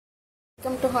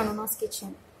Welcome to Hanuma's Kitchen.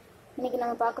 இன்னைக்கு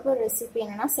நம்ம பார்க்க போற ரெசிபி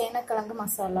என்னன்னா சேனக்கிழங்கு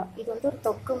மசாலா. இது வந்து ஒரு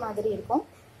தொக்கு மாதிரி இருக்கும்.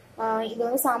 இது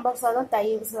வந்து சாம்பார் சாதம்,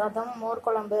 தயிர் சாதம், மோர்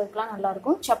குழம்பு இதெல்லாம் நல்லா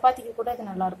இருக்கும். சப்பாத்திக்கு கூட இது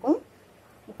நல்லா இருக்கும்.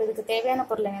 இப்போ இதுக்கு தேவையான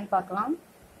பொருள் என்னன்னு பார்க்கலாம்.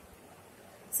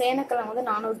 சேனக்கிழங்கு வந்து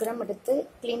 400 கிராம் எடுத்து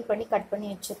க்ளீன் பண்ணி கட் பண்ணி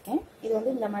வச்சிருக்கேன். இது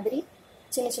வந்து இந்த மாதிரி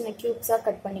சின்ன சின்ன கியூப்ஸா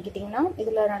கட் பண்ணிக்கிட்டீங்கன்னா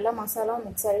இதுல நல்லா மசாலா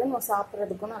மிக்ஸ் ஆயிடும். நம்ம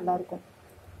சாப்பிடுறதுக்கும் நல்லா இருக்கும்.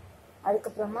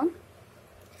 அதுக்கப்புறமா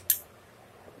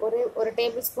ஒரு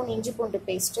டேபிள் ஸ்பூன் இஞ்சி பூண்டு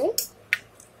பேஸ்ட்,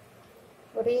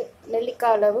 ஒரு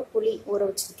நெல்லிக்காய் அளவு புளி ஊற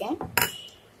வச்சிருக்கேன்.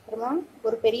 அப்புறமா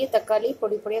ஒரு பெரிய தக்காளி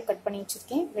பொடி பொடியாக கட் பண்ணி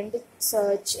வச்சிருக்கேன். 2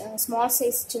 ஸ்மால்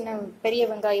சைஸ் பெரிய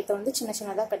வெங்காயத்தை வந்து சின்ன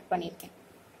சின்னதாக கட் பண்ணியிருக்கேன்.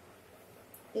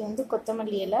 இது வந்து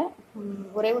கொத்தமல்லி இலை,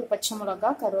 ஒரே ஒரு பச்சை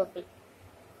மிளகாய், கருவேப்பிலை.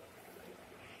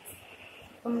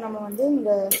 நம்ம வந்து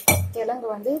இந்த கிழங்கு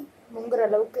வந்து முங்குற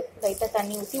அளவுக்கு லைட்டாக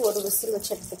தண்ணி ஊற்றி ஒரு விசில்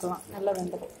வச்சு எடுத்துக்கலாம். நல்லா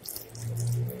வெந்துடும்.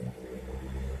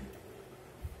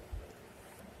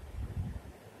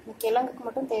 கிழங்குக்கு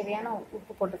மட்டும் தேவையான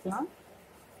உப்பு போட்டுக்கலாம்.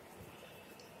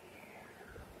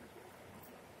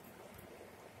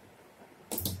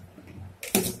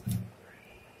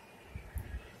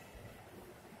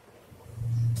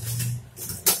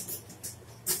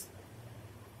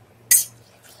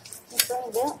 இப்போ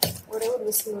இதை ஒரே ஒரு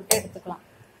விசில் விட்டு எடுத்துக்கலாம்.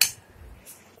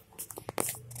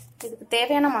 இதுக்கு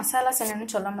தேவையான மசாலாஸ்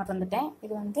என்னன்னு சொல்ல மறந்துட்டேன்.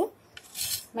 இது வந்து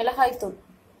மிளகாய் தூள்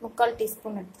 3/4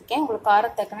 டீஸ்பூன் எடுத்திருக்கேன். உங்களுக்கு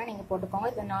காரத்தக்கன நீங்கள் போட்டுக்கோங்க.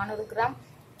 இது 400 கிராம்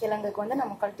கிழங்குக்கு வந்து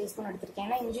நான் 3/4 டீஸ்பூன் எடுத்திருக்கேன்.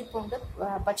 ஏன்னா இஞ்சி பூண்டு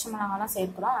பச்சை மிளகாலாம்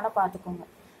சேர்க்கிறோம், அதனால் பார்த்துக்கோங்க.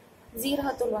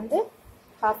 ஜீரகத்தூள் வந்து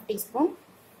 1/2 டீஸ்பூன்.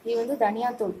 இது வந்து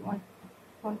தனியாத்தூள்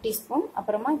 1 டீஸ்பூன்.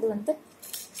 அப்புறமா இது வந்து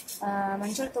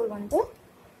மஞ்சள் தூள் வந்து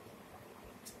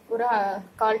ஒரு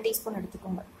 1/4 டீஸ்பூன்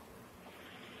எடுத்துக்கோங்க.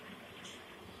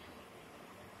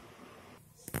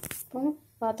 இப்போ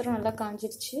பாத்திரம் நல்லா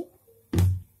காஞ்சிருச்சு.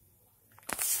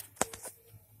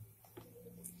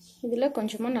 இதில்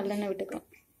கொஞ்சமாக நல்லெண்ணெய் விட்டுக்கலாம்.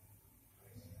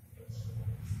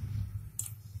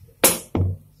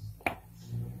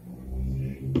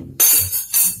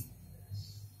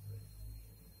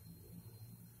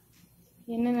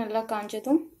 எண்ணெய் நல்லா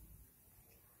காஞ்சதும்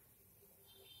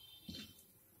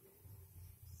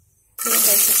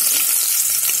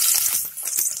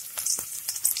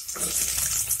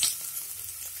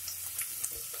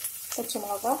பச்சை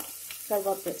மிளகா,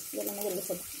 கருவேப்பிலை இதெல்லாமே இதில்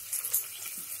சேர்த்து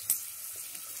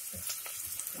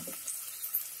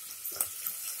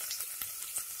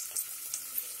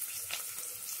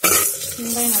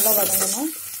வெங்காயம் நல்லா வதங்கணும்.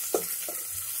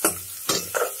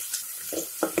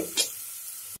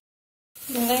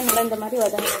 வெங்காயம் நல்லா இந்த மாதிரி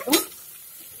வதங்கட்டும்.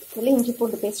 இதில் இஞ்சி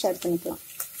பூண்டு பேஸ்ட் ஆட் பண்ணிக்கலாம்.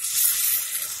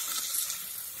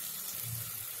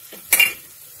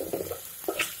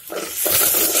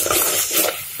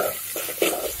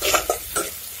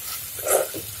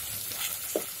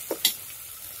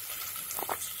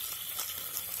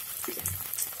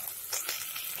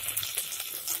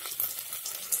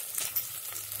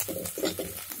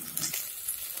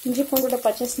 இஞ்சி பூண்டோட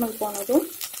பச்சை ஸ்மெல் போனதும்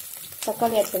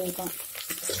தக்காளி ஆட் பண்ணிக்கலாம்.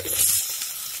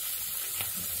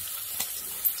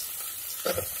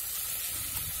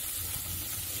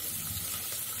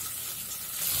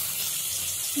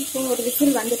 இப்போ ஒரு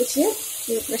விசில் வந்துடுச்சு.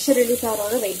 இது ப்ரெஷர் ரிலீஸ்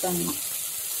ஆகிறோட வெயிட் பண்ணணும்.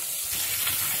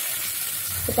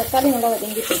 இப்போ தக்காளி நல்லா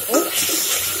வதங்கி போட்டு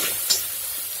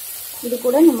இது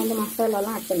கூட நம்ம வந்து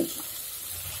மசாலாலாம் ஆட் பண்ணிக்கலாம்.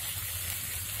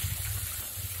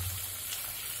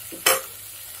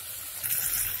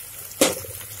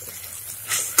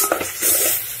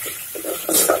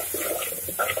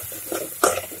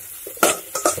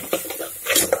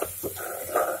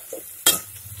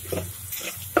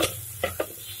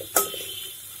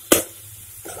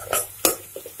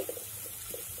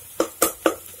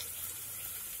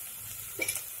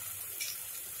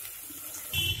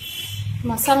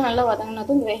 மசாலா நல்லா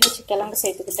வதங்கினதும் இந்த வேக வச்சு கிழங்கு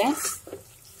சேர்த்துக்கிட்டேன்.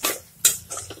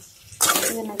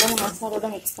 இதை நல்லா இந்த மசாலோட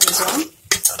மிக்ஸ் பண்ணிக்கலாம்.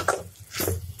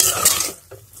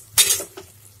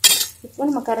 இப்போ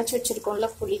நம்ம கரைச்சி வச்சிருக்கோம்ல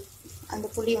புளி, அந்த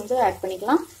புளி வந்து ஆட்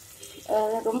பண்ணிக்கலாம்.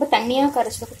 ரொம்ப தண்ணியாக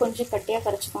கரைச்சதுக்கு கொஞ்சம் கட்டியாக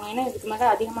கரைச்சிக்கோங்க. ஏன்னா இதுக்கு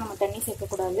மேலே அதிகமாக நம்ம தண்ணி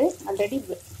சேர்க்கக்கூடாது. ஆல்ரெடி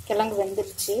கிழங்கு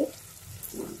வெந்துருச்சு.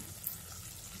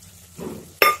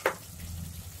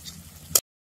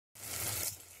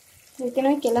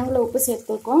 ஏற்கனவே கிழங்குல உப்பு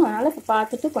சேர்த்துருக்கோம், அதனால் இப்போ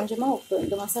பார்த்துட்டு கொஞ்சமாக உப்பு,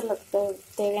 இந்த மசாலாவுக்கு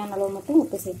தேவையான அளவு மட்டும்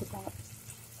உப்பு சேர்த்துக்கோங்க.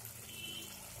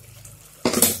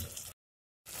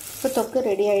 இப்போ தொக்கு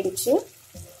ரெடி ஆயிடுச்சு.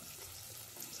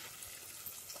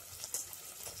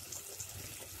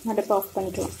 அடுப்பு ஆஃப்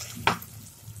பண்ணிக்கலாம்.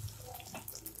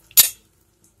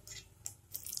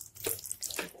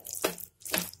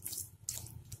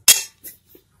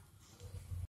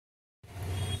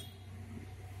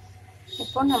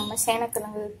 இப்போ நம்ம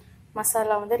சேனக்கிழங்கு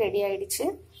மசாலா வந்து ரெடி ஆயிடுச்சு.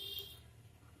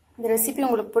 இந்த ரெசிபி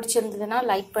உங்களுக்கு பிடிச்சிருந்ததுன்னா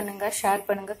லைக் பண்ணுங்கள், ஷேர்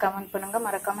பண்ணுங்கள், கமெண்ட் பண்ணுங்கள்.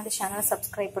 மறக்காமல் இந்த சேனலை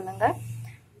சப்ஸ்கிரைப் பண்ணுங்கள்.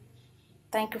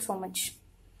 Thank you so much.